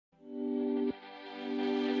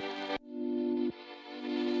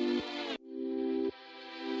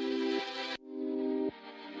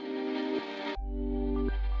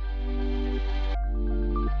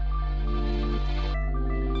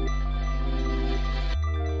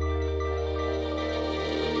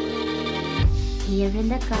Here in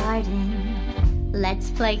the garden, let's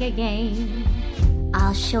play a game.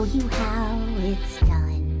 I'll show you how it's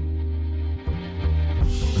done.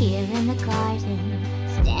 Here in the garden,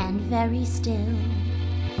 stand very still.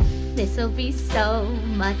 This'll be so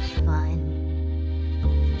much fun.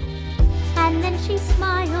 And then she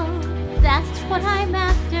smiled, that's what I'm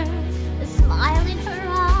after. The smile in her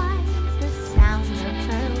eyes, the sound of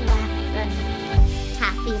her laughter.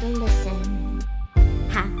 Happy to listen,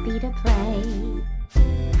 happy to play,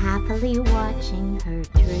 happily watching her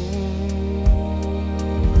drift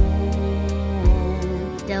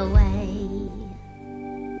away.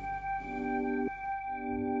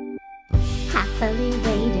 Happily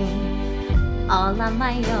waiting, all on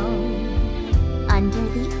my own, under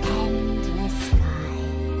the endless sky.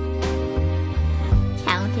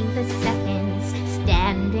 Counting the seconds,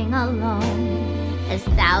 standing alone, as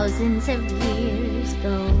thousands of years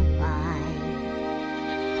go by.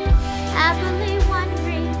 Happily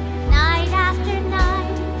wondering, night after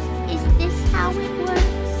night, is this how it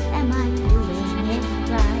works? Am I doing it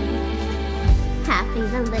right? Happy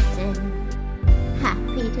to listen,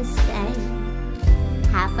 happy to stay,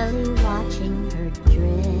 happily watching her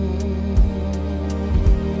drift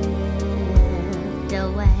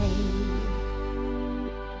away.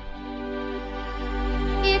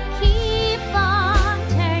 You keep on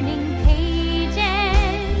turning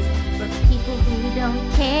pages for people who don't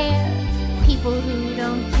care, people who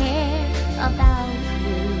don't care about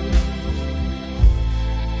you.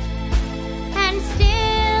 And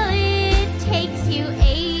still it takes you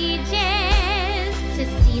ages to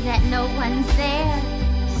see that no one's there,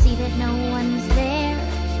 see that no one's there,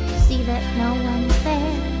 see that no one's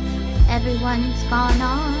there. Everyone's gone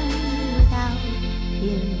on without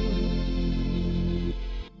you.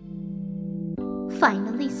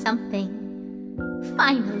 Finally something,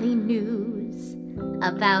 finally news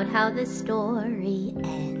about how the story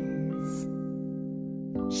ends.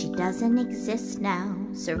 She doesn't exist now,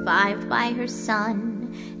 survived by her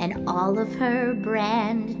son and all of her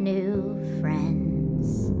brand new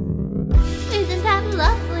friends. Isn't that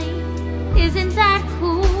lovely? Isn't that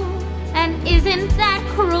cool? And isn't that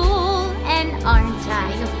cruel? And aren't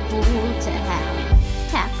I a fool to have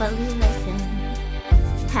happily listened,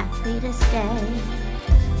 happy to stay,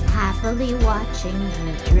 happily watching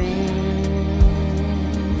her drift